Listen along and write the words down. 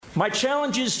My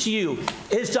challenge is to you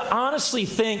is to honestly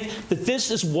think that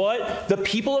this is what the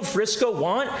people of Frisco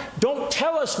want. Don't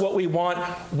tell us what we want.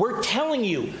 We're telling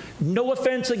you. No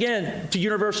offense again to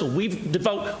Universal. We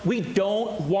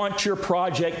don't want your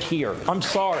project here. I'm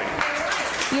sorry.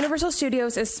 Universal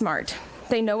Studios is smart.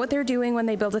 They know what they're doing when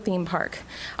they build a theme park.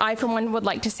 I, for one, would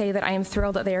like to say that I am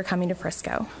thrilled that they are coming to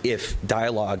Frisco. If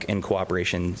dialogue and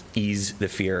cooperation ease the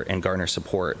fear and garner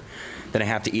support, then I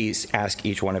have to ask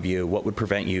each one of you, what would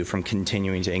prevent you from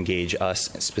continuing to engage us,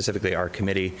 specifically our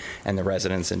committee and the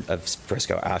residents of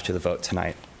Frisco after the vote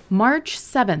tonight? March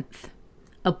 7th,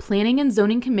 a Planning and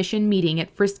Zoning Commission meeting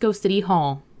at Frisco City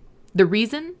Hall. The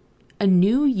reason? A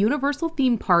new Universal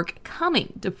theme park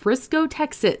coming to Frisco,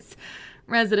 Texas.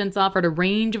 Residents offered a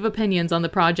range of opinions on the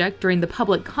project during the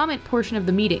public comment portion of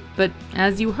the meeting, but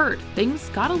as you heard, things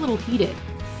got a little heated.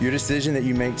 Your decision that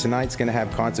you make tonight is going to have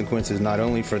consequences not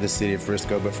only for the city of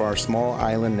Frisco, but for our small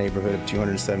island neighborhood of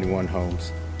 271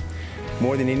 homes.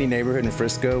 More than any neighborhood in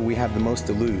Frisco, we have the most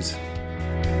to lose.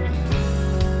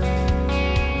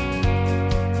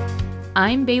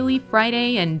 I'm Bailey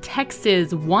Friday, and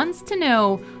Texas wants to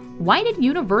know, why did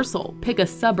Universal pick a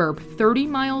suburb 30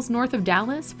 miles north of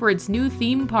Dallas for its new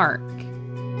theme park?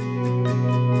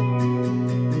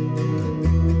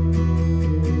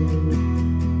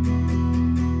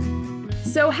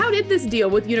 So how did this deal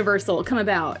with Universal come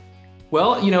about?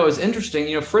 Well, it was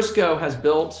interesting. Frisco has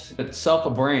built itself a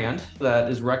brand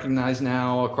that is recognized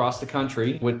now across the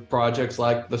country with projects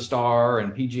like the Star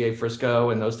and PGA Frisco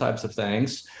and those types of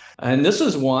things. And this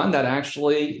is one that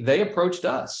actually they approached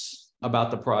us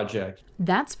about the project.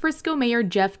 That's Frisco Mayor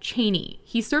Jeff Cheney.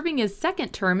 He's serving his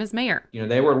second term as mayor.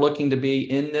 They were looking to be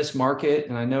in this market,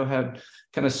 and I know have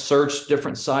kind of searched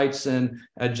different sites in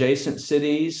adjacent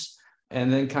cities,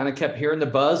 and then kind of kept hearing the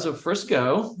buzz of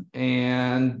Frisco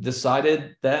and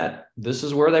decided that this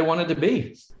is where they wanted to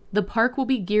be. The park will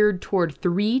be geared toward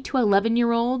 3 to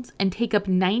 11-year-olds and take up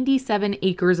 97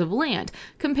 acres of land,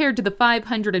 compared to the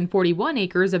 541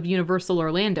 acres of Universal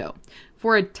Orlando.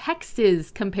 For a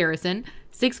Texas comparison,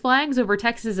 Six Flags Over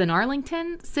Texas in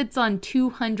Arlington sits on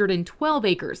 212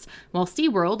 acres, while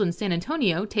SeaWorld in San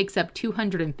Antonio takes up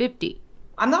 250.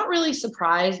 I'm not really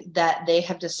surprised that they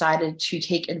have decided to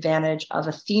take advantage of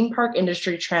a theme park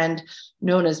industry trend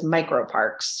known as micro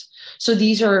parks. So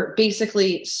these are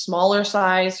basically smaller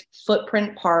size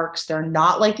footprint parks. They're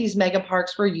not like these mega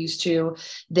parks we're used to.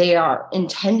 They are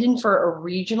intended for a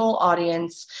regional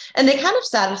audience, and they kind of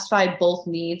satisfy both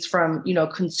needs from,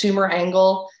 consumer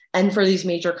angle and for these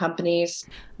major companies.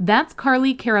 That's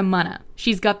Carly Caramana.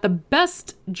 She's got the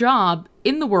best job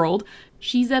in the world.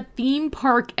 She's a theme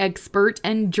park expert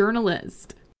and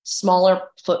journalist. Smaller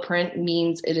footprint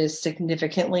means it is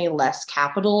significantly less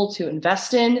capital to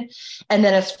invest in. And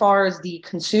then as far as the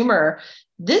consumer,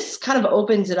 this kind of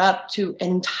opens it up to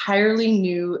an entirely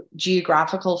new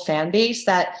geographical fan base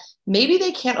that maybe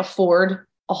they can't afford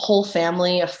a whole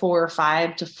family of 4 or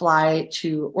 5 to fly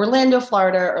to Orlando,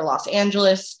 Florida, or Los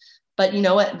Angeles. But you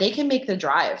know what? They can make the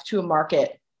drive to a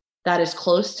market that is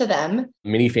close to them.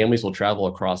 Many families will travel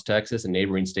across Texas and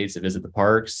neighboring states to visit the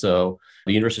parks. So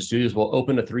the Universal Studios will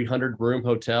open a 300-room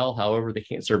hotel. However, they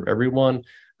can't serve everyone.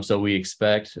 So we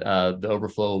expect the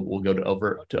overflow will go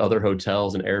to other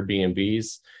hotels and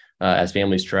Airbnbs as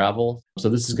families travel. So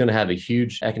this is going to have a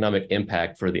huge economic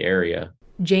impact for the area.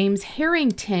 James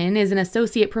Harrington is an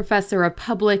associate professor of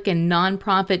public and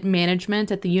nonprofit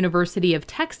management at the University of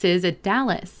Texas at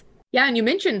Dallas. Yeah, and you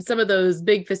mentioned some of those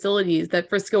big facilities that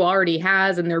Frisco already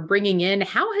has and they're bringing in.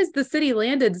 How has the city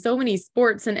landed so many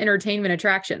sports and entertainment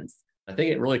attractions? I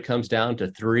think it really comes down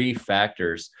to 3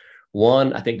 factors.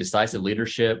 One, I think decisive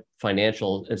leadership,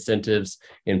 financial incentives,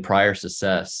 and prior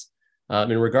success.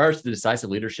 In regards to the decisive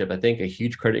leadership, I think a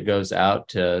huge credit goes out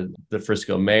to the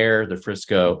Frisco mayor, the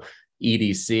Frisco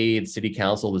EDC, the city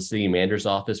council, the city manager's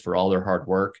office for all their hard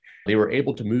work. They were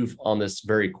able to move on this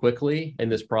very quickly in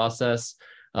this process.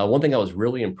 One thing I was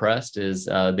really impressed is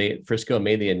Frisco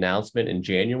made the announcement in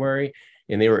January,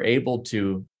 and they were able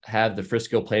to have the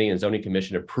Frisco Planning and Zoning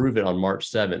Commission approve it on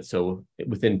March 7th. So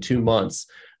within 2 months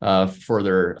for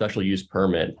their special use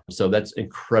permit. So that's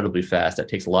incredibly fast. That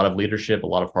takes a lot of leadership, a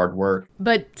lot of hard work.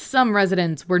 But some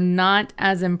residents were not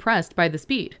as impressed by the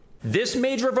speed. This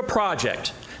major of a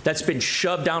project that's been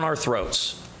shoved down our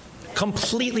throats,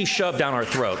 completely shoved down our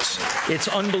throats. It's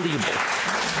unbelievable.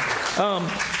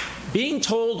 Being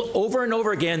told over and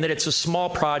over again that it's a small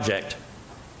project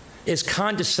is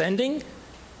condescending,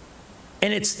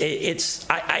 and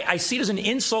I see it as an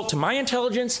insult to my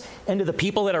intelligence and to the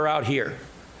people that are out here.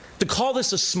 To call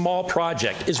this a small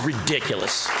project is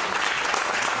ridiculous.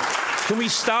 Can we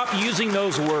stop using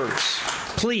those words,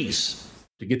 please?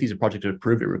 to get these projects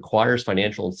approved, it requires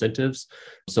financial incentives.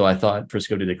 So I thought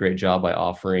Frisco did a great job by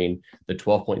offering the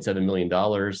 $12.7 million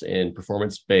in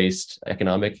performance-based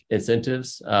economic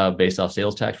incentives based off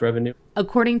sales tax revenue.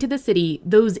 According to the city,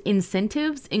 those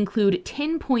incentives include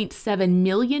 $10.7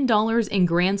 million in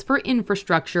grants for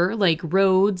infrastructure like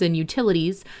roads and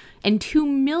utilities, and $2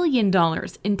 million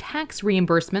in tax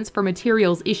reimbursements for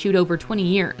materials issued over 20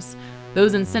 years.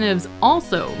 Those incentives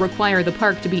also require the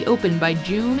park to be open by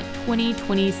June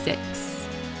 2026.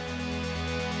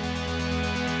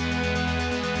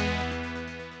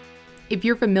 If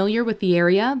you're familiar with the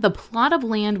area, the plot of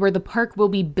land where the park will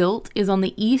be built is on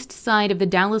the east side of the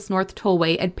Dallas North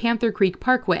Tollway at Panther Creek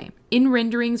Parkway. In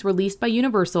renderings released by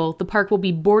Universal, the park will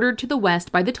be bordered to the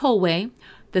west by the Tollway,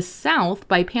 the south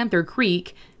by Panther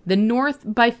Creek, the north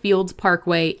by Fields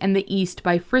Parkway, and the east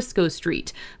by Frisco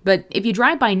Street. But if you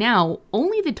drive by now,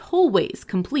 only the tollway's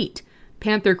complete.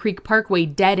 Panther Creek Parkway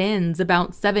dead ends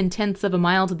about 0.7 of a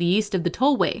mile to the east of the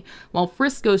tollway, while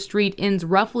Frisco Street ends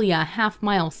roughly a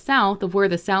half-mile south of where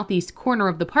the southeast corner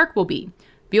of the park will be.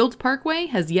 Fields Parkway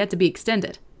has yet to be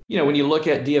extended. You know, when you look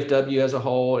at DFW as a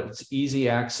whole, it's easy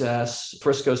access.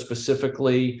 Frisco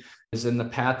specifically is in the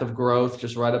path of growth,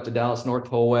 just right up the Dallas North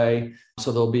Tollway.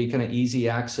 So there'll be kind of easy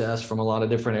access from a lot of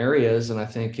different areas. And I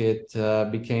think it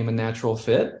became a natural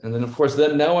fit. And then, of course,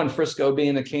 them knowing Frisco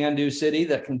being a can-do city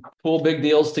that can pull big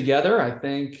deals together, I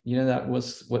think, that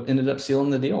was what ended up sealing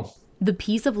the deal. The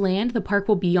piece of land the park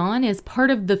will be on is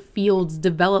part of the Fields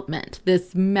development,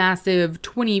 this massive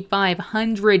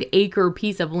 2,500-acre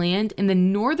piece of land in the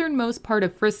northernmost part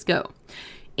of Frisco.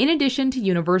 In addition to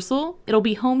Universal, it'll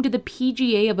be home to the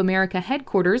PGA of America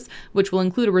headquarters, which will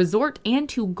include a resort and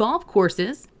 2 golf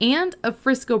courses, and a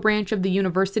Frisco branch of the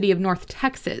University of North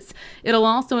Texas. It'll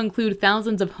also include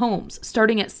thousands of homes,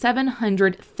 starting at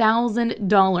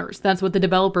 $700,000. That's what the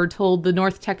developer told the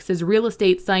North Texas real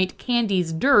estate site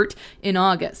Candy's Dirt in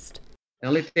August. The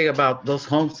only thing about those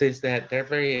homes is that they're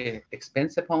very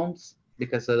expensive homes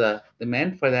because of the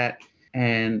demand for that,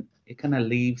 and it kind of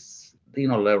leaves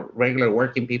the regular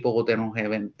working people, they don't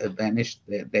have an advantage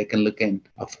that they can look and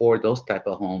afford those type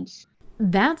of homes.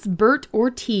 That's Bert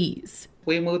Ortiz.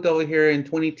 We moved over here in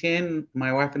 2010,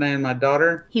 my wife and I and my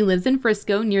daughter. He lives in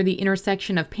Frisco near the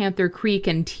intersection of Panther Creek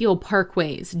and Teal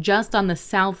Parkways, just on the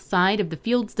south side of the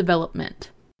Fields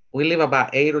development. We live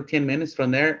about 8 or 10 minutes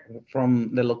from there,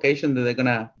 from the location that they're going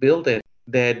to build it.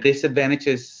 The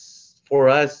disadvantages for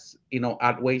us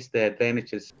outweighs the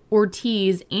advantages.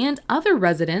 Ortiz and other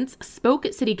residents spoke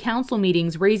at city council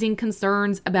meetings raising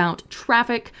concerns about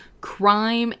traffic,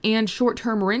 crime, and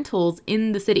short-term rentals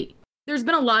in the city. There's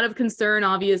been a lot of concern,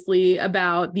 obviously,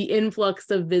 about the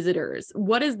influx of visitors.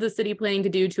 What is the city planning to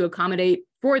do to accommodate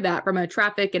for that from a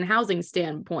traffic and housing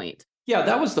standpoint? Yeah,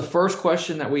 that was the first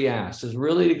question that we asked, is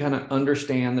really to kind of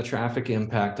understand the traffic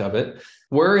impact of it.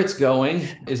 Where it's going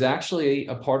is actually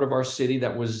a part of our city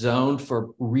that was zoned for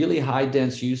really high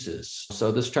dense uses.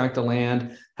 So this tract of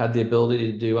land had the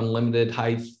ability to do unlimited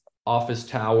height office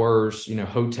towers,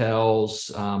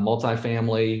 hotels,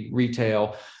 multifamily,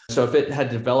 retail. So if it had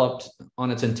developed on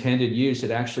its intended use,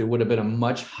 it actually would have been a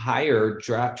much higher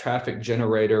traffic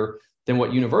generator than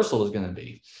what Universal is going to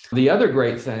be. The other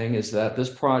great thing is that this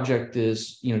project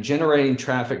is, generating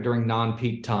traffic during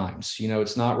non-peak times.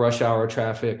 It's not rush hour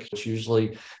traffic. It's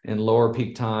usually in lower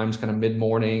peak times, kind of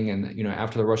mid-morning and,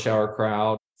 after the rush hour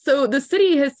crowd. So the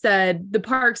city has said the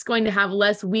park's going to have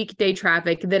less weekday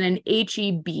traffic than an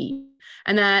HEB,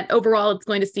 and that overall it's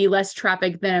going to see less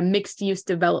traffic than a mixed-use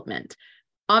development.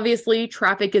 Obviously,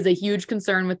 traffic is a huge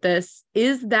concern with this.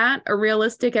 Is that a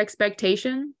realistic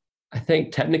expectation? I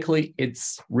think technically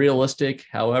it's realistic.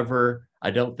 However, I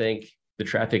don't think the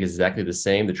traffic is exactly the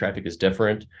same. The traffic is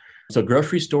different. So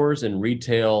grocery stores and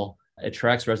retail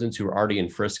attracts residents who are already in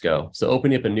Frisco. So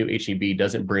opening up a new HEB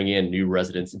doesn't bring in new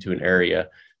residents into an area.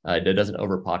 It doesn't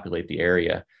overpopulate the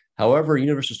area. However,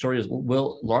 Universal Studios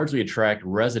will largely attract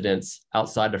residents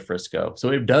outside of Frisco.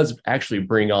 So it does actually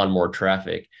bring on more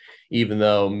traffic, even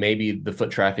though maybe the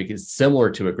foot traffic is similar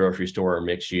to a grocery store or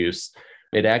mixed use.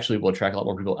 It actually will attract a lot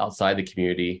more people outside the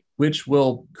community, which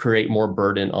will create more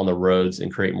burden on the roads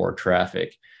and create more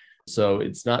traffic. So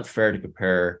it's not fair to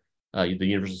compare the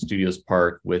Universal Studios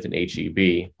Park with an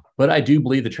HEB. But I do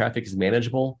believe the traffic is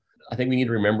manageable. I think we need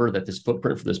to remember that this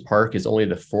footprint for this park is only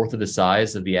the fourth of the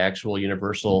size of the actual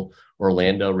Universal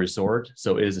Orlando Resort.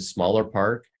 So it is a smaller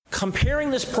park.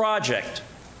 Comparing this project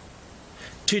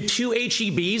to 2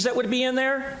 HEBs that would be in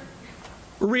there,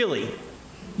 really?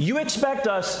 You expect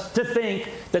us to think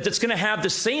that it's going to have the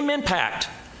same impact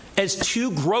as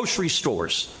 2 grocery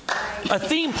stores, a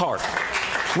theme park.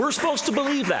 We're supposed to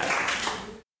believe that.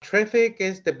 Traffic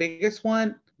is the biggest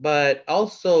one. But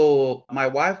also, my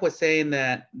wife was saying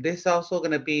that this also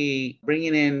going to be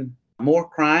bringing in more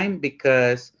crime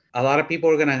because a lot of people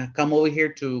are going to come over here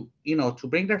to, to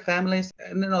bring their families.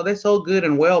 And, that's all good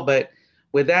and well. But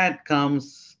with that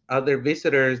comes other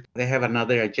visitors. They have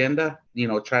another agenda,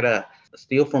 try to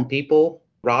steal from people,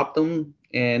 rob them.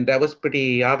 And that was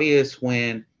pretty obvious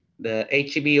when the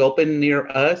HEB opened near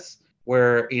us,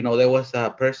 where, there was a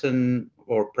person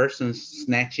or persons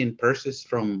snatching purses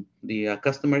from the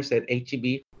customers at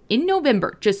HEB. In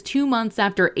November, just 2 months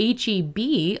after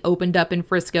HEB opened up in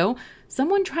Frisco,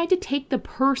 someone tried to take the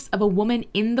purse of a woman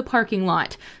in the parking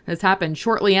lot. This happened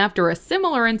shortly after a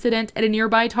similar incident at a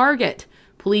nearby Target.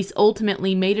 Police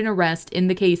ultimately made an arrest in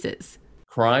the cases.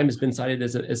 Crime has been cited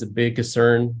as a big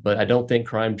concern, but I don't think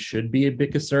crime should be a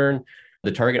big concern.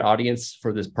 The target audience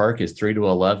for this park is 3 to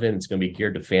 11. It's going to be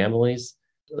geared to families.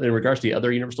 In regards to the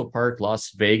other Universal Park,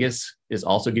 Las Vegas is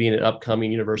also getting an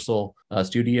upcoming Universal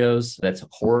Studios that's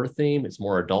horror theme. It's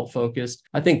more adult focused.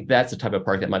 I think that's the type of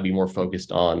park that might be more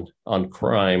focused on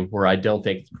crime, where I don't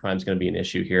think crime is going to be an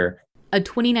issue here. A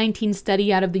 2019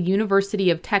 study out of the University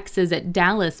of Texas at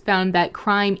Dallas found that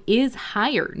crime is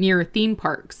higher near theme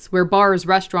parks, where bars,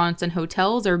 restaurants, and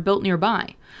hotels are built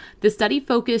nearby. The study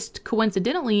focused,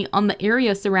 coincidentally, on the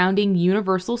area surrounding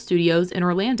Universal Studios in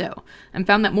Orlando, and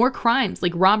found that more crimes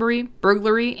like robbery,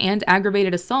 burglary, and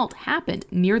aggravated assault happened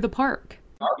near the park.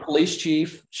 Our police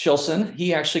chief, Shilson,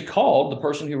 he actually called the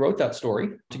person who wrote that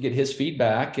story to get his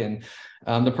feedback. And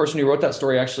the person who wrote that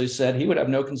story actually said he would have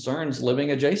no concerns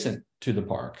living adjacent to the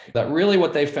park. That really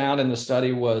what they found in the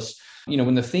study was,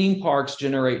 when the theme parks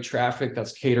generate traffic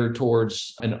that's catered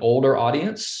towards an older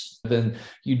audience, then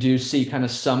you do see kind of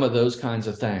some of those kinds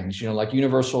of things. Like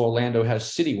Universal Orlando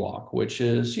has City Walk, which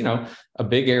is, a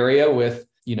big area with,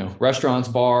 restaurants,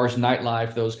 bars,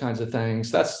 nightlife, those kinds of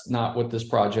things. That's not what this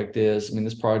project is.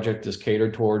 This project is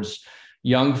catered towards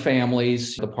young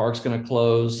families. The park's going to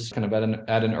close kind of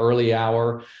at an early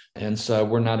hour. And so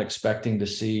we're not expecting to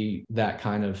see that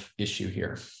kind of issue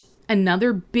here.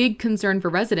 Another big concern for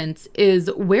residents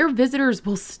is where visitors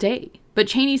will stay. But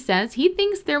Cheney says he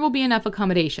thinks there will be enough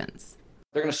accommodations.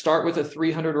 They're going to start with a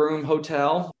 300-room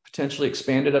hotel, potentially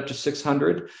expand it up to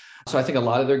 600. So I think a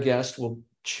lot of their guests will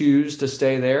choose to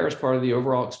stay there as part of the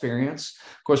overall experience.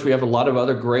 Of course, we have a lot of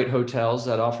other great hotels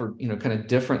that offer, kind of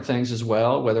different things as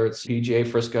well, whether it's PGA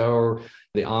Frisco or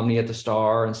the Omni at the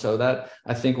Star. And so that,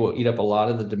 I think, will eat up a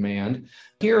lot of the demand.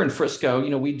 Here in Frisco,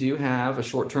 we do have a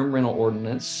short-term rental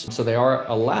ordinance, so they are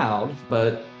allowed,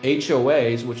 but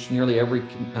HOAs, which nearly every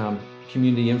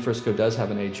community in Frisco does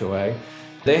have an HOA,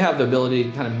 they have the ability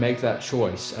to kind of make that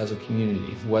choice as a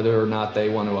community, whether or not they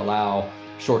want to allow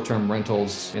short-term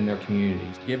rentals in their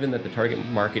communities. Given that the target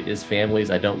market is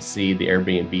families, I don't see the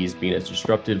Airbnbs being as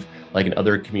disruptive like in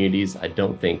other communities. I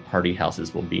don't think party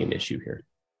houses will be an issue here.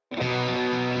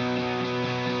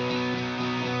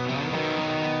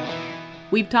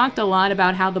 We've talked a lot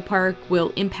about how the park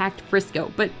will impact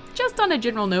Frisco, but just on a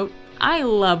general note, I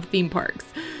love theme parks.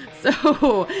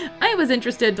 So I was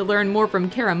interested to learn more from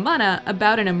Kara Munna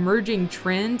about an emerging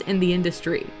trend in the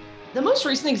industry. The most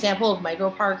recent example of micro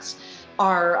parks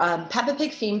are Peppa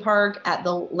Pig theme park at the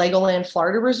Legoland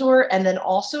Florida Resort, and then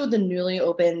also the newly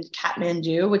opened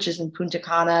Kathmandu, which is in Punta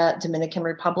Cana, Dominican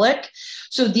Republic.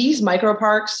 So these micro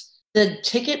parks, the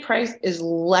ticket price is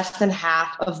less than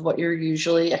half of what you're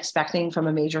usually expecting from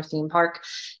a major theme park.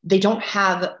 They don't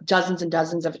have dozens and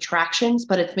dozens of attractions,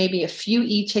 but it's maybe a few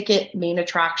e-ticket main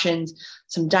attractions,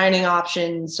 some dining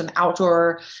options, some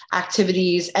outdoor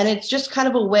activities, and it's just kind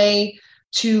of a way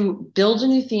to build a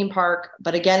new theme park.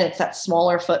 But again, it's that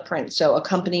smaller footprint. So a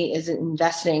company isn't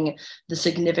investing the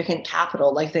significant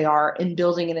capital like they are in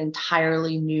building an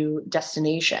entirely new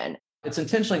destination. It's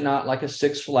intentionally not like a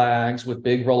Six Flags with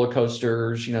big roller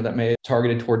coasters, that may be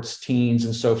targeted towards teens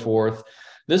and so forth.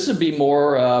 This would be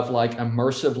more of like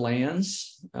immersive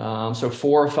lands. So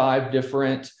 4 or 5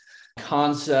 different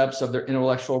concepts of their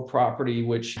intellectual property,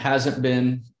 which hasn't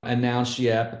been announced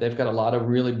yet, but they've got a lot of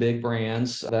really big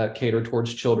brands that cater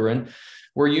towards children,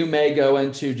 where you may go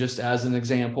into, just as an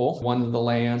example, one of the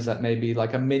lands that may be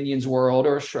like a Minions World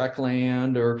or a Shrek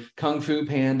Land or Kung Fu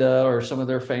Panda or some of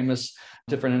their famous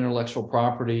different intellectual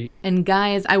property. And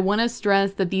guys, I want to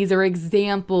stress that these are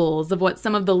examples of what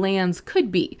some of the lands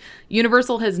could be.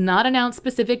 Universal has not announced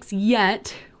specifics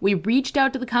yet. We reached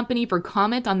out to the company for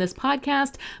comment on this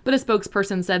podcast, but a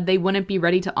spokesperson said they wouldn't be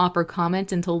ready to offer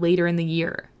comment until later in the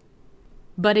year.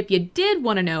 But if you did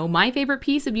want to know my favorite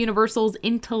piece of Universal's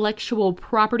intellectual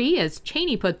property, as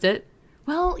Cheney puts it,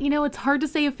 well, it's hard to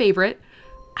say a favorite,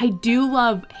 I do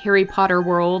love Harry Potter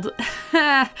World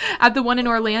at the one in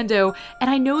Orlando, and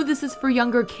I know this is for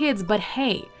younger kids, but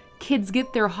hey, kids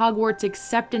get their Hogwarts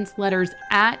acceptance letters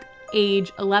at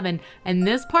age 11, and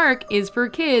this park is for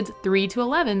kids 3 to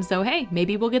 11, so hey,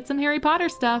 maybe we'll get some Harry Potter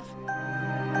stuff.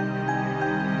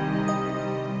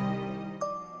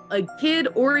 A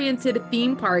kid-oriented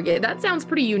theme park, that sounds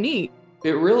pretty unique.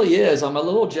 It really is. I'm a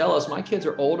little jealous. My kids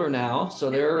are older now,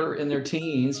 so they're in their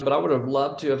teens, but I would have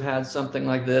loved to have had something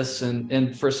like this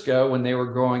in Frisco when they were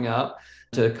growing up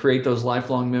to create those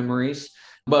lifelong memories.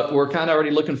 But we're kind of already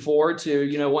looking forward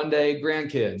to, one day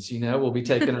grandkids, we'll be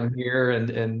taking them here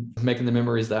and making the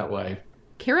memories that way.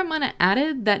 Karamana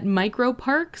added that micro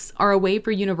parks are a way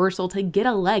for Universal to get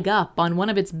a leg up on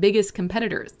one of its biggest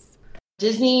competitors.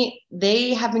 Disney,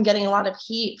 they have been getting a lot of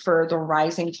heat for the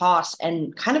rising costs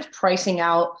and kind of pricing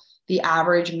out the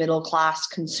average middle class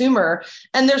consumer.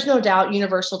 And there's no doubt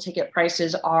Universal ticket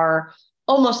prices are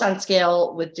almost on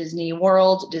scale with Disney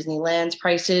World, Disneyland's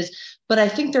prices. But I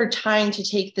think they're trying to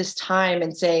take this time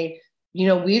and say,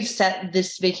 we've set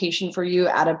this vacation for you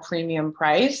at a premium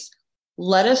price.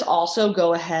 Let us also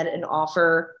go ahead and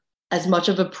offer as much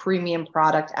of a premium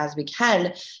product as we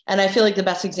can. And I feel like the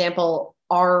best example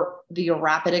are the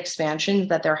rapid expansions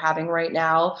that they're having right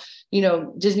now.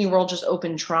 Disney World just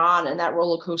opened Tron, and that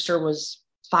roller coaster was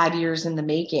 5 years in the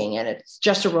making, and it's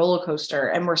just a roller coaster.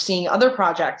 And we're seeing other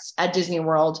projects at Disney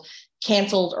World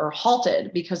canceled or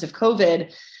halted because of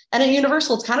COVID. And at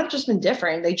Universal, it's kind of just been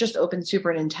different. They just opened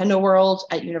Super Nintendo World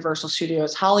at Universal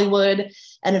Studios Hollywood.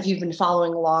 And if you've been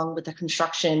following along with the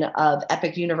construction of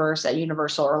Epic Universe at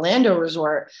Universal Orlando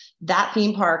Resort, that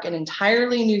theme park, an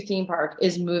entirely new theme park,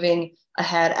 is moving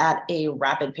ahead at a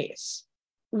rapid pace.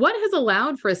 What has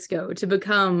allowed Frisco to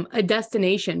become a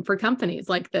destination for companies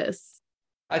like this?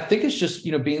 I think it's just,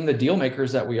 being the deal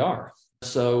makers that we are.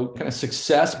 So kind of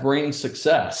success brings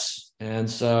success. And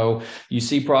so you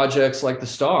see projects like the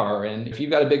Star, and if you've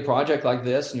got a big project like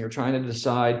this and you're trying to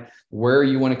decide where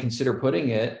you want to consider putting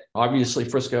it, obviously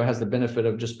Frisco has the benefit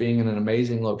of just being in an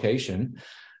amazing location.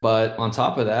 But on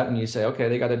top of that, when you say, okay,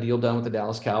 they got a deal done with the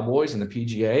Dallas Cowboys and the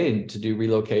PGA and to do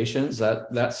relocations,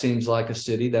 that seems like a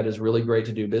city that is really great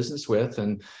to do business with.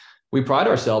 And we pride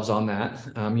ourselves on that.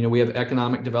 We have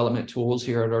economic development tools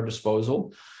here at our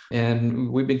disposal. And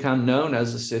we've become known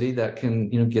as a city that can,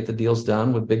 get the deals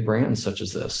done with big brands such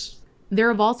as this. There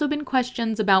have also been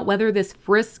questions about whether this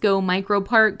Frisco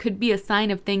micropark could be a sign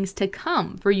of things to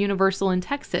come for Universal in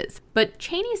Texas. But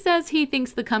Cheney says he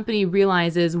thinks the company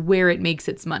realizes where it makes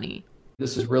its money.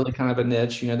 This is really kind of a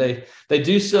niche. They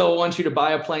do still want you to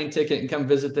buy a plane ticket and come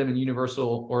visit them in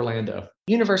Universal Orlando.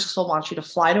 Universal still wants you to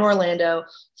fly to Orlando,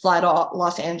 fly to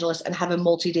Los Angeles, and have a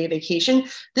multi-day vacation.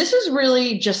 This is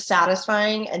really just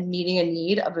satisfying and meeting a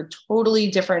need of a totally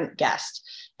different guest.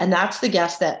 And that's the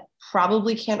guest that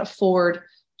probably can't afford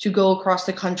to go across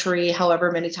the country however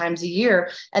many times a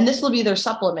year. And this will be their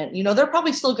supplement. They're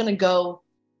probably still going to go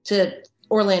to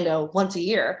Orlando once a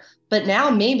year, but now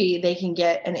maybe they can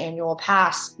get an annual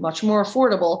pass, much more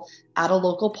affordable, at a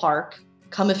local park,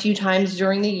 come a few times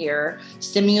during the year,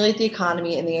 stimulate the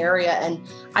economy in the area. And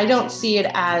I don't see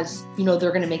it as, they're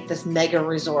going to make this mega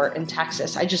resort in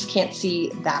Texas. I just can't see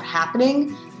that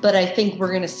happening. But I think we're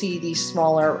going to see these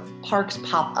smaller parks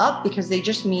pop up because they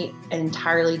just meet an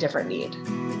entirely different need.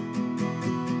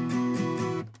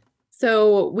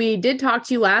 So we did talk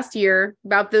to you last year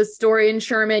about this story in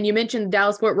Sherman. You mentioned the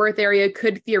Dallas-Fort Worth area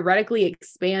could theoretically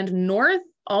expand north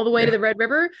all the way to the Red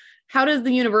River. How does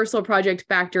the Universal project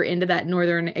factor into that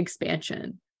northern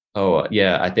expansion? Oh,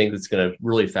 yeah, I think it's going to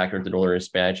really factor into northern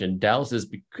expansion. Dallas has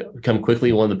become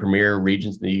quickly one of the premier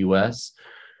regions in the U.S.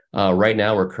 Right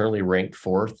now, we're currently ranked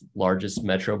 4th largest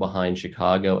metro behind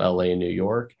Chicago, LA, and New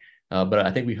York. But I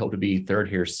think we hope to be 3rd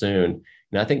here soon.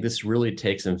 And I think this really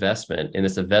takes investment, and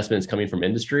this investment is coming from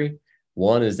industry.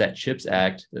 One is that CHIPS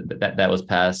Act that was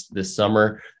passed this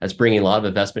summer. That's bringing a lot of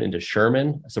investment into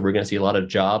Sherman. So we're going to see a lot of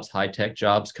jobs, high-tech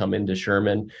jobs come into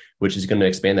Sherman, which is going to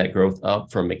expand that growth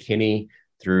up from McKinney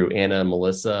through Anna,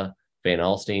 Melissa, Van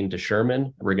Alstyne to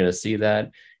Sherman. We're going to see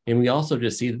that. And we also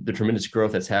just see the tremendous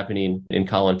growth that's happening in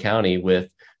Collin County with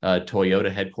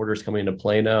Toyota headquarters coming to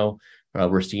Plano.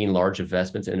 We're seeing large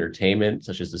investments in entertainment,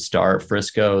 such as the Star at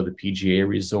Frisco, the PGA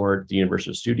Resort, the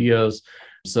Universal Studios.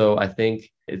 So I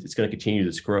think it's going to continue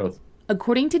this growth.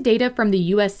 According to data from the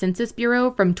U.S. Census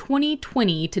Bureau from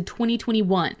 2020 to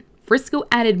 2021, Frisco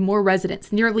added more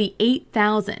residents, nearly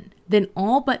 8,000, than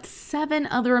all but 7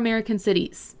 other American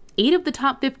cities. 8 of the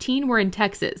top 15 were in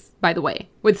Texas, by the way,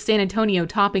 with San Antonio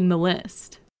topping the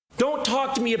list. Don't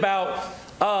talk to me about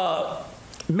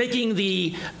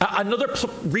making another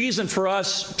reason for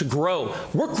us to grow.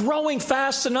 We're growing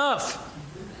fast enough.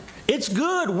 It's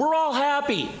good. We're all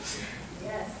happy.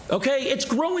 Okay, it's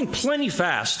growing plenty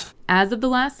fast. As of the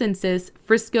last census,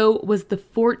 Frisco was the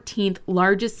 14th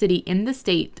largest city in the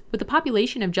state with a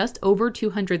population of just over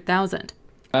 200,000.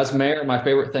 As mayor, my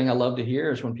favorite thing I love to hear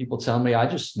is when people tell me I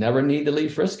just never need to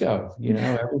leave Frisco.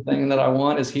 Everything that I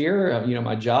want is here.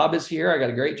 My job is here. I got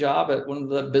a great job at one of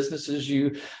the businesses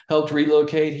you helped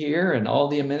relocate here, and all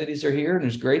the amenities are here, and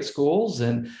there's great schools,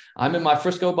 and I'm in my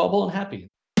Frisco bubble and happy.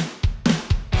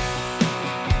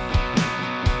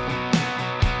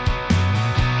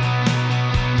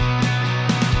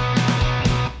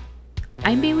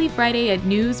 I'm Bailey Friday at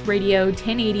News Radio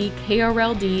 1080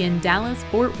 KRLD in Dallas,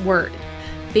 Fort Worth.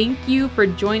 Thank you for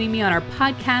joining me on our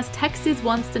podcast, Texas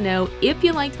Wants to Know. If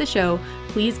you liked the show,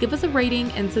 please give us a rating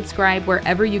and subscribe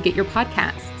wherever you get your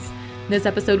podcasts. This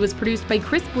episode was produced by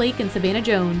Chris Blake and Savannah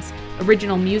Jones.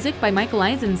 Original music by Michael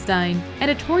Eisenstein.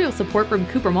 Editorial support from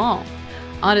Cooper Mall.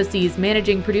 Odyssey's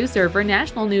managing producer for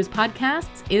National News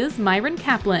Podcasts is Myron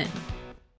Kaplan.